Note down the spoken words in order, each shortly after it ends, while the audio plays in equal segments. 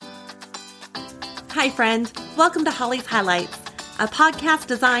Hi, friend. Welcome to Holly's Highlights, a podcast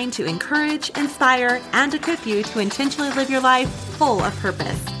designed to encourage, inspire, and equip you to intentionally live your life full of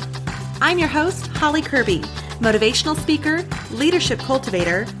purpose. I'm your host, Holly Kirby, motivational speaker, leadership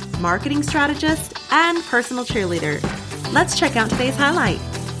cultivator, marketing strategist, and personal cheerleader. Let's check out today's highlight.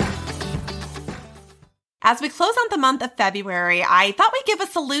 As we close out the month of February, I thought we'd give a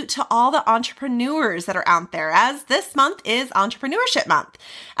salute to all the entrepreneurs that are out there, as this month is Entrepreneurship Month.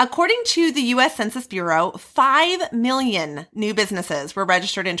 According to the U.S. Census Bureau, 5 million new businesses were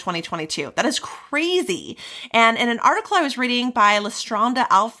registered in 2022. That is crazy. And in an article I was reading by Lestronda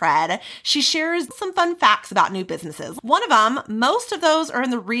Alfred, she shares some fun facts about new businesses. One of them, most of those are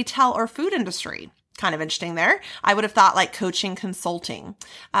in the retail or food industry. Kind of interesting there. I would have thought like coaching, consulting.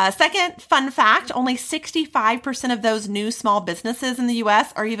 Second fun fact, only 65% of those new small businesses in the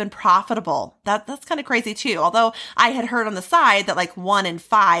U.S. are even profitable. That's kind of crazy too. Although I had heard on the side that like 1 in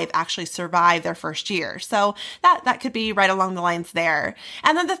 5 actually survive their first year. So that could be right along the lines there.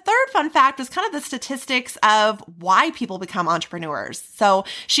 And then the third fun fact was kind of the statistics of why people become entrepreneurs. So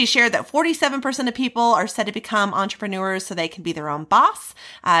she shared that 47% of people are said to become entrepreneurs so they can be their own boss.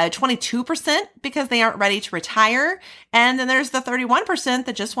 22% because they aren't ready to retire. And then there's the 31%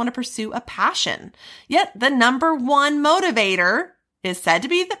 that just want to pursue a passion. Yet the number one motivator is said to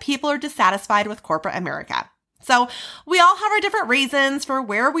be that people are dissatisfied with corporate America. So we all have our different reasons for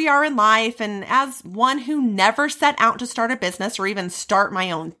where we are in life. And as one who never set out to start a business or even start my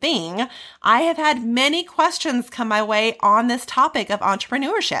own thing, I have had many questions come my way on this topic of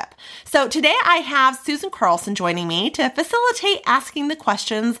entrepreneurship. So today I have Susan Carlson joining me to facilitate asking the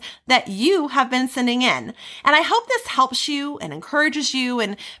questions that you have been sending in. And I hope this helps you and encourages you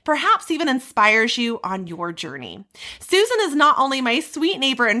and perhaps even inspires you on your journey. Susan is not only my sweet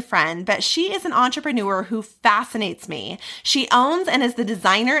neighbor and friend, but she is an entrepreneur who fascinates me. She owns and is the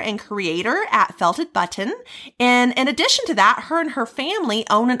designer and creator at Felted Button. And in addition to that, her and her family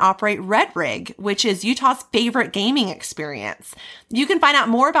own and operate Red Rig, which is Utah's favorite gaming experience. You can find out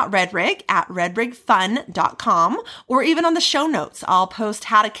more about Red Rig at redrigfun.com or even on the show notes. I'll post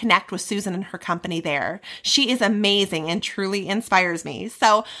how to connect with Susan and her company there. She is amazing and truly inspires me.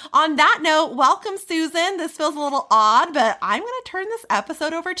 So on that note, welcome, Susan. This feels a little odd, but I'm going to turn this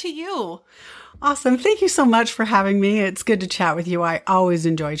episode over to you. Awesome. Thank you so much for having me. It's good to chat with you. I always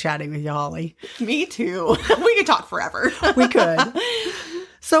enjoy chatting with you, Holly. Me too. We could talk forever. We could.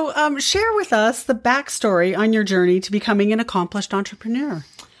 So share with us the backstory on your journey to becoming an accomplished entrepreneur.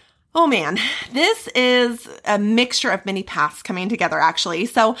 Oh man, this is a mixture of many paths coming together, actually.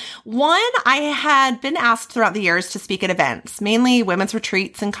 So one, I had been asked throughout the years to speak at events, mainly women's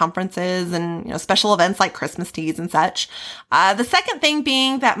retreats and conferences and special events like Christmas teas and such. The second thing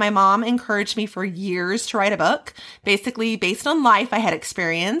being that my mom encouraged me for years to write a book, basically based on life I had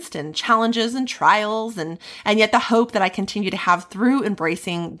experienced and challenges and trials and yet the hope that I continue to have through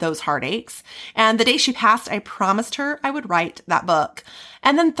embracing those heartaches. And the day she passed, I promised her I would write that book.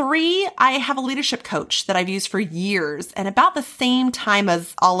 And then 3, I have a leadership coach that I've used for years. And about the same time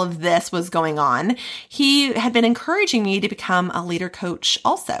as all of this was going on, he had been encouraging me to become a leader coach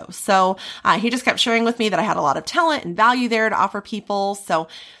also. So he just kept sharing with me that I had a lot of talent and value there to offer people. So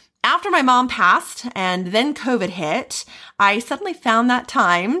after my mom passed and then COVID hit, I suddenly found that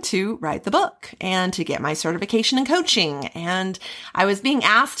time to write the book and to get my certification in coaching. And I was being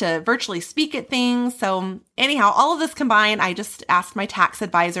asked to virtually speak at things. So anyhow, all of this combined, I just asked my tax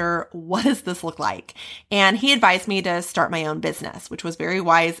advisor, what does this look like? And he advised me to start my own business, which was very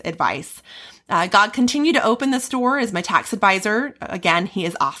wise advice. God continued to open this door as my tax advisor. Again, he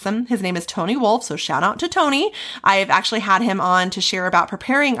is awesome. His name is Tony Wolf, so shout out to Tony. I've actually had him on to share about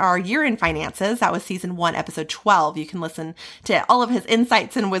preparing our year-end finances. That was season 1, episode 12. You can listen to all of his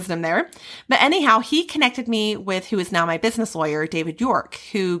insights and wisdom there. But anyhow, he connected me with who is now my business lawyer, David York,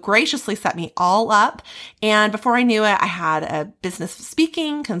 who graciously set me all up. And before I knew it, I had a business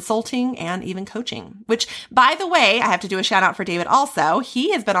speaking, consulting, and even coaching, which, by the way, I have to do a shout out for David also.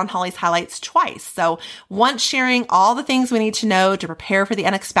 He has been on Holly's Highlights twice. So once sharing all the things we need to know to prepare for the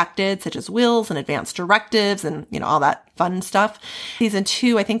unexpected, such as wills and advanced directives and, all that fun stuff. Season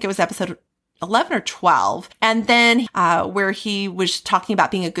 2, I think it was episode 11 or 12. And then where he was talking about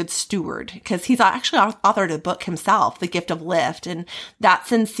being a good steward, because he's actually authored a book himself, The Gift of Lift. And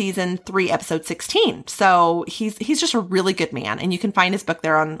that's in season 3, episode 16. So he's just a really good man. And you can find his book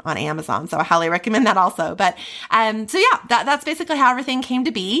there on Amazon. So I highly recommend that also. But so yeah, that's basically how everything came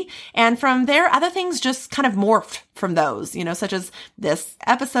to be. And from there, other things just kind of morphed from those, such as this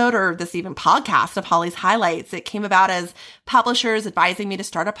episode or this even podcast of Holly's Highlights. It came about as publishers advising me to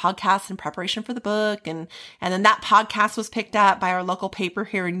start a podcast in preparation inspiration for the book. And then that podcast was picked up by our local paper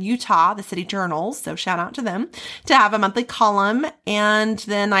here in Utah, the City Journals. So shout out to them to have a monthly column. And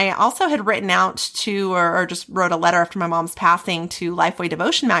then I also had written out to, or just wrote a letter after my mom's passing to Lifeway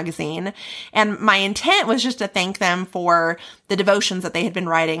Devotion magazine. And my intent was just to thank them for the devotions that they had been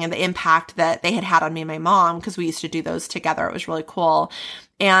writing and the impact that they had had on me and my mom, because we used to do those together. It was really cool.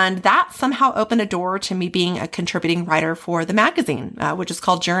 And that somehow opened a door to me being a contributing writer for the magazine, which is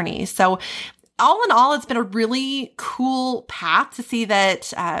called Journey. So all in all, it's been a really cool path to see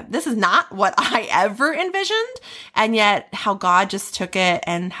that this is not what I ever envisioned, and yet how God just took it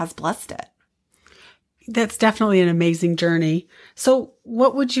and has blessed it. That's definitely an amazing journey. So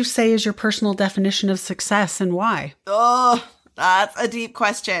what would you say is your personal definition of success and why? Oh, that's a deep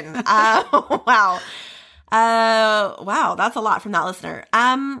question. Wow. Wow, that's a lot from that listener.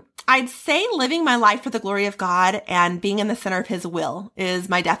 I'd say living my life for the glory of God and being in the center of His will is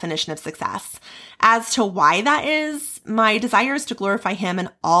my definition of success. As to why that is, my desire is to glorify Him in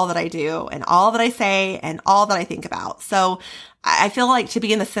all that I do and all that I say and all that I think about. So I feel like to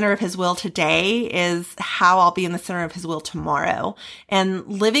be in the center of His will today is how I'll be in the center of His will tomorrow. And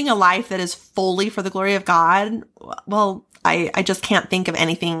living a life that is fully for the glory of God, well, I just can't think of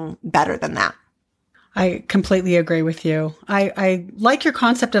anything better than that. I completely agree with you. I like your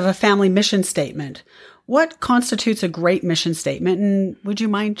concept of a family mission statement. What constitutes a great mission statement, and would you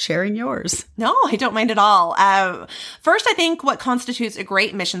mind sharing yours? No, I don't mind at all. First, I think what constitutes a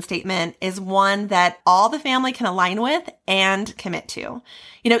great mission statement is one that all the family can align with and commit to.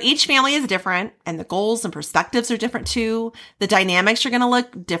 You know, each family is different, and the goals and perspectives are different too. The dynamics are going to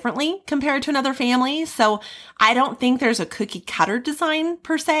look differently compared to another family. So I don't think there's a cookie cutter design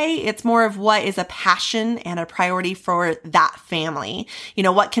per se. It's more of what is a passion and a priority for that family. You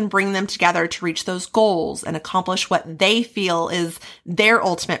know, what can bring them together to reach those goals and accomplish what they feel is their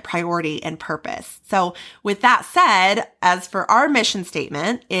ultimate priority and purpose. So with that said, as for our mission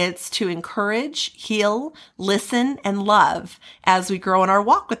statement, it's to encourage, heal, listen, and love as we grow in our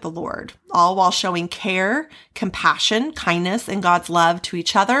walk with the Lord, all while showing care, compassion, kindness, and God's love to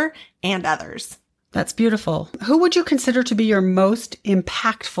each other and others. That's beautiful. Who would you consider to be your most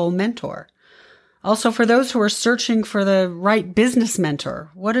impactful mentor? Also, for those who are searching for the right business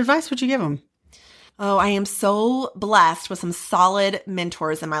mentor, what advice would you give them? Oh, I am so blessed with some solid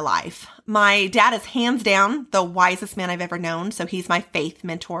mentors in my life. My dad is hands down the wisest man I've ever known, so he's my faith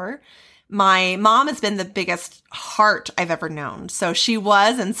mentor. My mom has been the biggest heart I've ever known, so she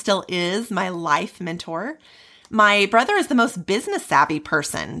was and still is my life mentor. My brother is the most business savvy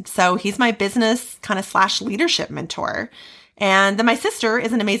person, so he's my business kind of / leadership mentor. And then my sister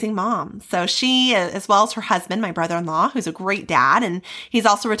is an amazing mom. So she, as well as her husband, my brother-in-law, who's a great dad, and he's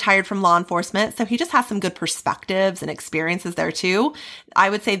also retired from law enforcement. So he just has some good perspectives and experiences there too.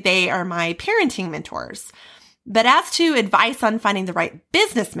 I would say they are my parenting mentors. But as to advice on finding the right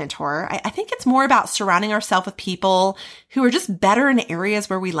business mentor, I think it's more about surrounding ourselves with people who are just better in areas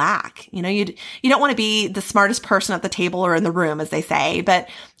where we lack. You know, you don't want to be the smartest person at the table or in the room, as they say, but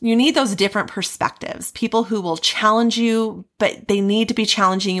you need those different perspectives, people who will challenge you, but they need to be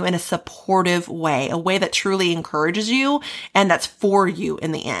challenging you in a supportive way, a way that truly encourages you and that's for you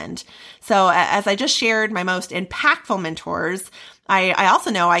in the end. So as I just shared my most impactful mentors, I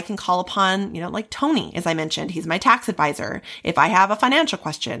also know I can call upon, like Tony, as I mentioned, he's my tax advisor if I have a financial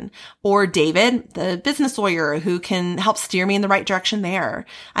question, or David, the business lawyer who can help steer me in the right direction there.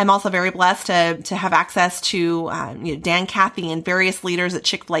 I'm also very blessed to have access to Dan Cathy and various leaders at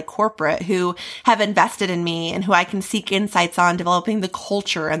Chick-fil-A corporate who have invested in me and who I can seek insights on developing the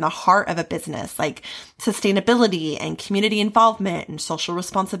culture and the heart of a business, like sustainability and community involvement and social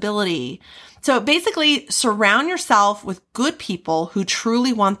responsibility. So basically, surround yourself with good people who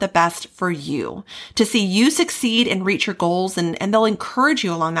truly want the best for you, to see you succeed and reach your goals, and they'll encourage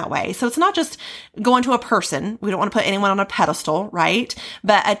you along that way. So it's not just going to a person. We don't want to put anyone on a pedestal, right?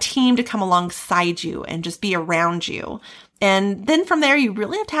 But a team to come alongside you and just be around you. And then from there, you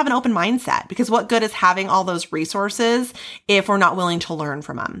really have to have an open mindset, because what good is having all those resources if we're not willing to learn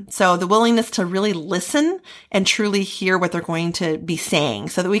from them? So the willingness to really listen and truly hear what they're going to be saying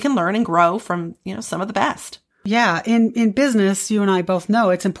so that we can learn and grow from, some of the best. Yeah. In business, you and I both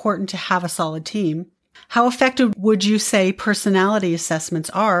know it's important to have a solid team. How effective would you say personality assessments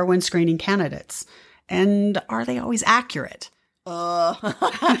are when screening candidates? And are they always accurate?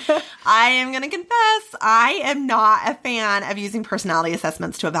 I am going to confess, I am not a fan of using personality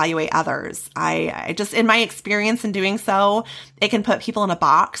assessments to evaluate others. I just, in my experience in doing so, it can put people in a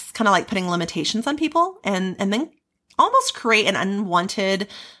box, kind of like putting limitations on people and then almost create an unwanted,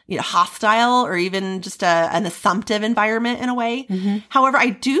 hostile or even just an assumptive environment in a way. However,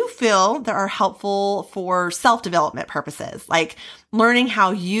 I do feel they are helpful for self-development purposes, like learning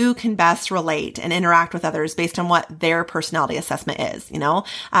how you can best relate and interact with others based on what their personality assessment is.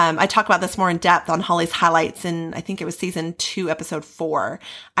 I talk about this more in depth on Holly's highlights in, I think it was season 2, episode 4.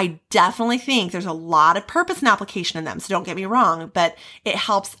 I definitely think there's a lot of purpose and application in them. So don't get me wrong, but it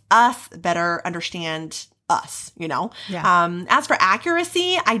helps us better understand us, Yeah. As for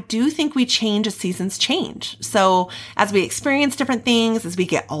accuracy, I do think we change as seasons change. So as we experience different things, as we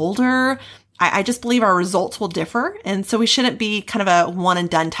get older, I just believe our results will differ. And so we shouldn't be kind of a one and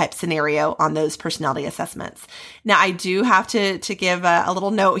done type scenario on those personality assessments. Now, I do have to give a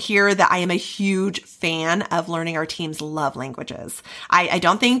little note here that I am a huge fan of learning our team's love languages. I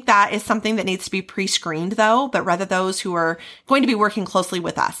don't think that is something that needs to be pre-screened though, but rather those who are going to be working closely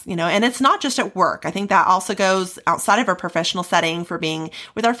with us, and it's not just at work. I think that also goes outside of our professional setting for being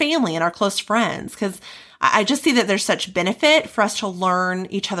with our family and our close friends, because I just see that there's such benefit for us to learn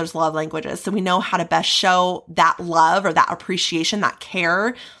each other's love languages so we know how to best show that love or that appreciation, that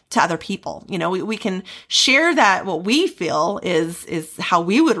care to other people. We can share that what we feel is how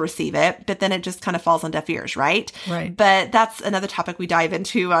we would receive it, but then it just kind of falls on deaf ears, right? Right. But that's another topic we dive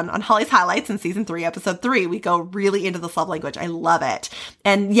into on Holly's Highlights in season 3, episode 3. We go really into this love language. I love it.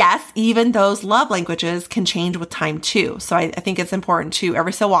 And yes, even those love languages can change with time too. So I think it's important to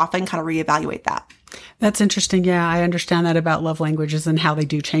every so often kind of reevaluate that. That's interesting. Yeah, I understand that about love languages and how they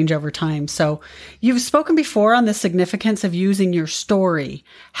do change over time. So you've spoken before on the significance of using your story.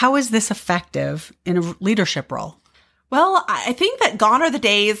 How is this effective in a leadership role? Well, I think that gone are the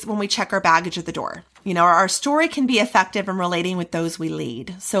days when we check our baggage at the door. Our story can be effective in relating with those we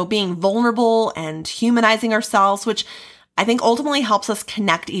lead. So being vulnerable and humanizing ourselves, which I think ultimately helps us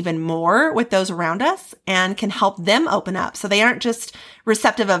connect even more with those around us and can help them open up. So they aren't just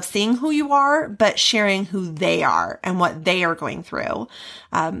receptive of seeing who you are, but sharing who they are and what they are going through.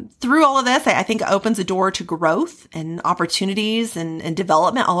 Through all of this, I think it opens a door to growth and opportunities and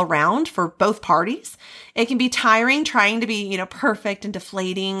development all around for both parties. It can be tiring trying to be, perfect and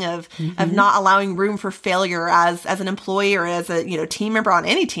deflating of not allowing room for failure as an employee or as a, team member on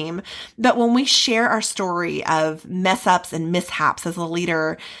any team. But when we share our story of mess ups and mishaps as a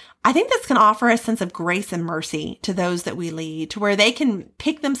leader, I think this can offer a sense of grace and mercy to those that we lead, to where they can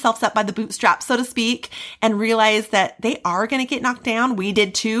pick themselves up by the bootstraps, so to speak, and realize that they are going to get knocked down. We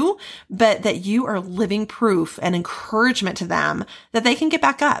did too, but that you are living proof and encouragement to them that they can get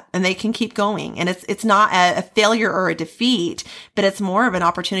back up and they can keep going. And it's not a failure or a defeat, but it's more of an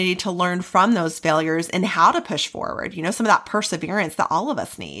opportunity to learn from those failures and how to push forward, some of that perseverance that all of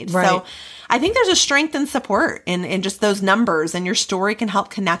us need. Right. So I think there's a strength and support in just those numbers, and your story can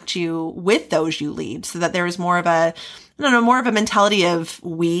help connect you with those you lead so that there is more of a mentality of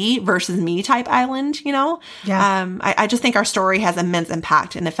we versus me type island, Yeah. I just think our story has immense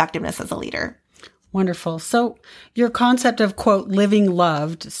impact and effectiveness as a leader. Wonderful. So your concept of, quote, living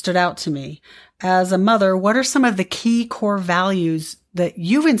loved stood out to me. As a mother, what are some of the key core values that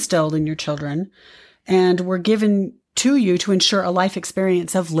you've instilled in your children and were given to you to ensure a life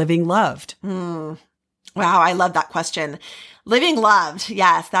experience of living loved? Wow, I love that question. Living loved.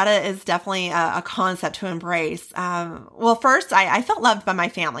 Yes, that is definitely a concept to embrace. Well, first, I felt loved by my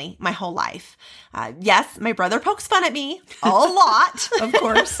family my whole life. Yes, my brother pokes fun at me a lot. Of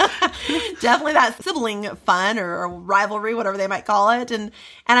course. Definitely that sibling fun or rivalry, whatever they might call it. And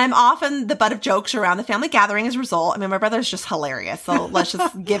I'm often the butt of jokes around the family gathering as a result. I mean, my brother's just hilarious. So let's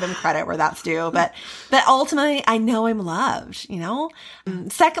just give him credit where that's due. But ultimately, I know I'm loved,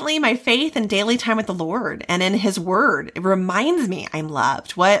 Secondly, my faith and daily time with the Lord and in his word, it reminds me I'm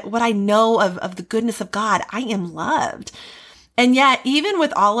loved. What I know of the goodness of God, I am loved. And yet, even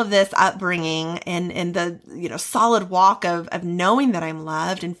with all of this upbringing and the, solid walk of knowing that I'm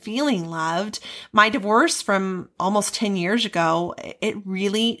loved and feeling loved, my divorce from almost 10 years ago, it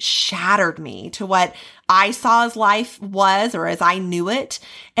really shattered me to what I saw as life was, or as I knew it.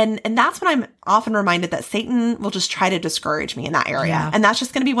 And that's when I'm often reminded that Satan will just try to discourage me in that area. Yeah. And that's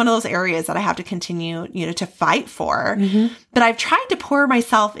just going to be one of those areas that I have to continue, to fight for. Mm-hmm. But I've tried to pour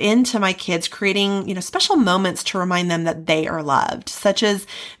myself into my kids, creating, special moments to remind them that they are are loved, such as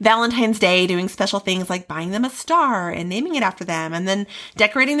Valentine's Day, doing special things like buying them a star and naming it after them, and then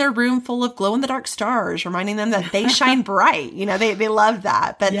decorating their room full of glow-in-the-dark stars, reminding them that they shine bright. They loved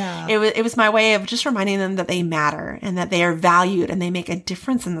that. But it was my way of just reminding them that they matter and that they are valued and they make a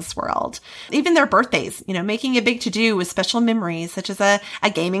difference in this world. Even their birthdays, making a big to-do with special memories, such as a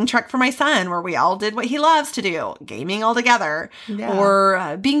gaming trek for my son, where we all did what he loves to do, gaming all together,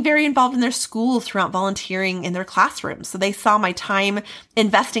 or being very involved in their school throughout volunteering in their classrooms. So they saw my time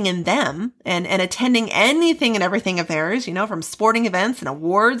investing in them and attending anything and everything of theirs, from sporting events and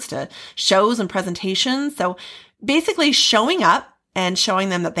awards to shows and presentations. So basically showing up and showing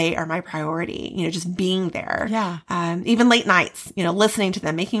them that they are my priority, just being there. Even late nights, listening to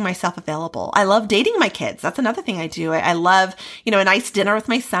them, making myself available. I love dating my kids. That's another thing I do. I love, a nice dinner with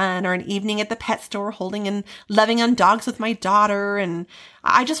my son, or an evening at the pet store holding and loving on dogs with my daughter. And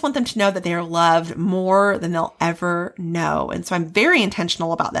I just want them to know that they are loved more than they'll ever know. And so I'm very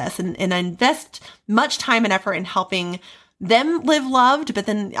intentional about this, and I invest much time and effort in helping them live loved, but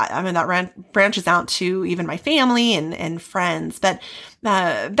then that branches out to even my family and friends. But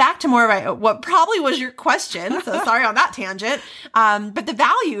back to more of what probably was your question. So sorry on that tangent. But the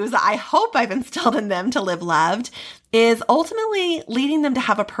values that I hope I've instilled in them to live loved is ultimately leading them to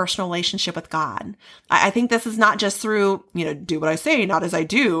have a personal relationship with God. I think this is not just through, do what I say, not as I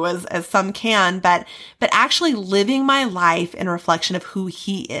do, as some can, but actually living my life in a reflection of who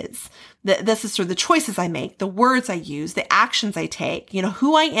He is. This is through the choices I make, the words I use, the actions I take,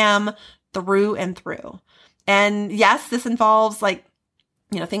 who I am through and through. And yes, this involves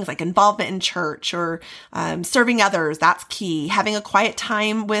things like involvement in church or serving others. That's key. Having a quiet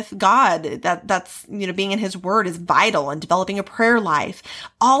time with God. That's being in His Word is vital, and developing a prayer life.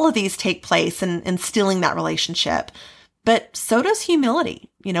 All of these take place in instilling that relationship. But so does humility,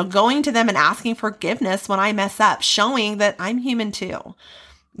 going to them and asking forgiveness when I mess up, showing that I'm human too.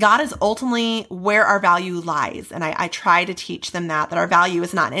 God is ultimately where our value lies. And I try to teach them that our value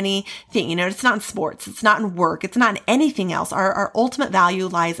is not anything, it's not in sports, it's not in work, it's not in anything else. Our ultimate value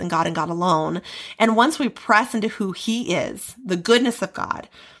lies in God and God alone. And once we press into who He is, the goodness of God,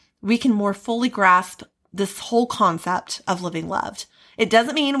 we can more fully grasp this whole concept of living loved. It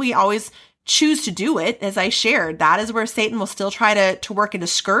doesn't mean we always choose to do it. As I shared, that is where Satan will still try to work in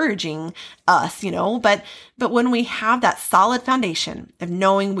discouraging us, but when we have that solid foundation of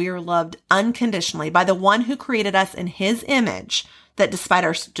knowing we are loved unconditionally by the one who created us in His image, that despite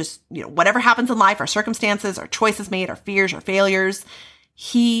our whatever happens in life, our circumstances, our choices made, our fears, our failures,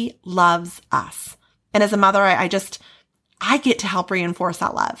 He loves us. And as a mother, I get to help reinforce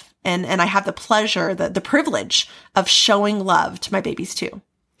that love. And I have the pleasure, the privilege of showing love to my babies too.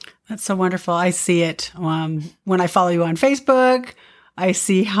 That's so wonderful. I see it when I follow you on Facebook. I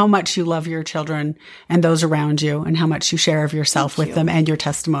see how much you love your children and those around you, and how much you share of yourself with them and your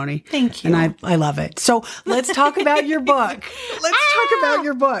testimony. Thank you. And I love it. So let's talk about your book.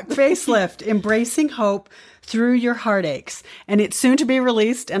 Facelift, Embracing Hope Through Your Heartaches. And it's soon to be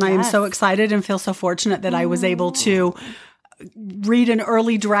released. And I am so excited and feel so fortunate that I was able to read an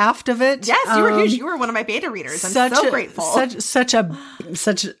early draft of it. Yes, you were huge. You were one of my beta readers. I'm so grateful. Such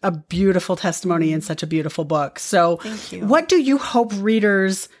a beautiful testimony and such a beautiful book. So thank you. What do you hope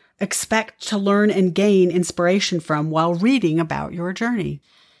readers expect to learn and gain inspiration from while reading about your journey?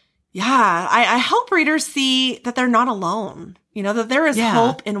 Yeah, I hope readers see that they're not alone. That there is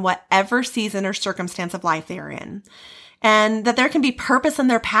hope in whatever season or circumstance of life they are in. And that there can be purpose in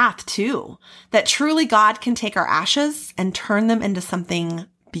their path too. That truly God can take our ashes and turn them into something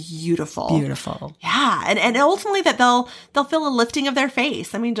beautiful. Beautiful. Yeah. And ultimately that they'll feel a lifting of their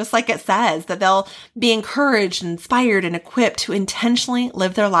face. Just like it says, that they'll be encouraged, inspired, and equipped to intentionally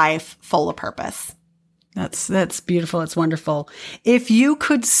live their life full of purpose. That's beautiful. It's wonderful. If you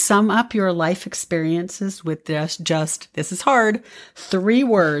could sum up your life experiences with just this is hard, 3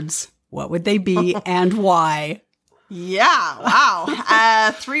 words, what would they be and why? Yeah.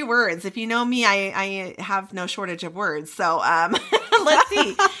 Wow. 3 words. If you know me, I have no shortage of words. So, let's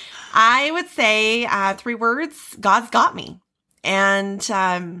see. I would say, 3 words, God's got me. And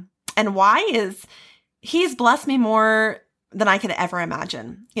why is He's blessed me more than I could ever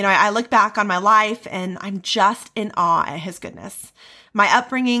imagine. I look back on my life and I'm just in awe at His goodness. My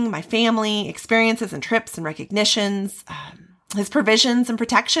upbringing, my family, experiences and trips and recognitions, His provisions and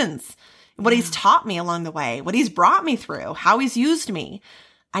protections, what He's taught me along the way, what He's brought me through, how He's used me.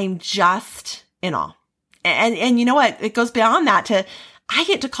 I'm just in awe. And you know what? It goes beyond that I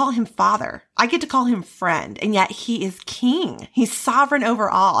get to call Him Father. I get to call Him friend. And yet He is King. He's sovereign over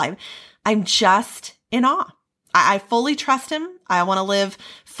all. I'm just in awe. I fully trust him. I want to live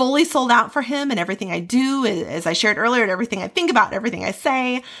fully sold out for him and everything I do, as I shared earlier, and everything I think about, everything I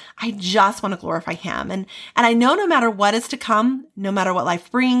say. I just want to glorify him. And I know no matter what is to come, no matter what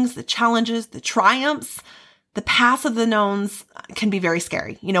life brings, the challenges, the triumphs, the paths of the knowns can be very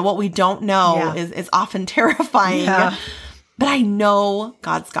scary. What we don't know is often terrifying, but I know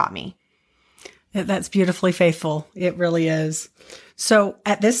God's got me. That's beautifully faithful. It really is. So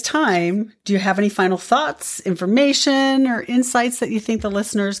at this time, do you have any final thoughts, information, or insights that you think the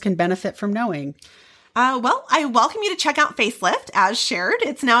listeners can benefit from knowing? Well, I welcome you to check out Facelift, as shared.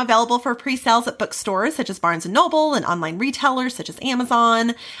 It's now available for pre-sales at bookstores such as Barnes & Noble and online retailers such as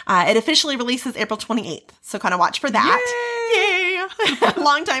Amazon. It officially releases April 28th, so kind of watch for that. Yay!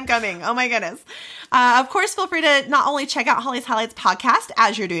 Long time coming. Oh my goodness. Of course, feel free to not only check out Holly's Highlights podcast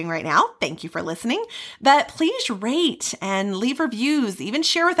as you're doing right now. Thank you for listening, but please rate and leave reviews, even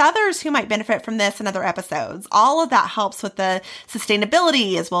share with others who might benefit from this and other episodes. All of that helps with the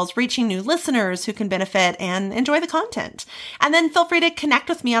sustainability as well as reaching new listeners who can benefit and enjoy the content. And then feel free to connect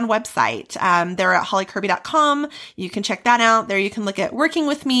with me on website. They're at hollykirby.com. You can check that out. There you can look at working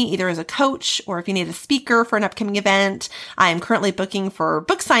with me either as a coach or if you need a speaker for an upcoming event. I am currently booking for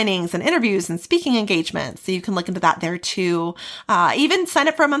book signings and interviews and speaking engagements. So you can look into that there too. Even sign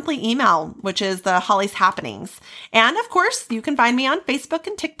up for a monthly email, which is the Holly's Happenings. And of course, you can find me on Facebook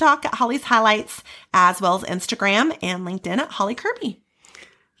and TikTok at Holly's Highlights, as well as Instagram and LinkedIn at Holly Kirby.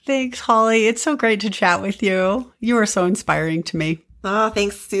 Thanks, Holly. It's so great to chat with you. You are so inspiring to me. Oh,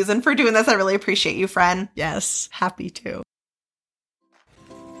 thanks, Susan, for doing this. I really appreciate you, friend. Yes, happy to.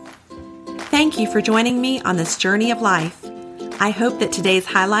 Thank you for joining me on this journey of life. I hope that today's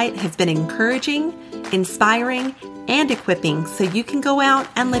highlight has been encouraging, inspiring, and equipping so you can go out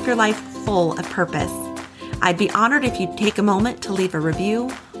and live your life full of purpose. I'd be honored if you'd take a moment to leave a review,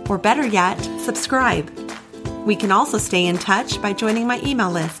 or better yet, subscribe. We can also stay in touch by joining my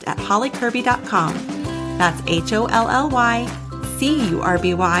email list at hollykirby.com. That's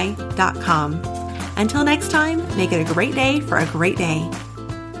HOLLYCURBY.com. Until next time, make it a great day for a great day.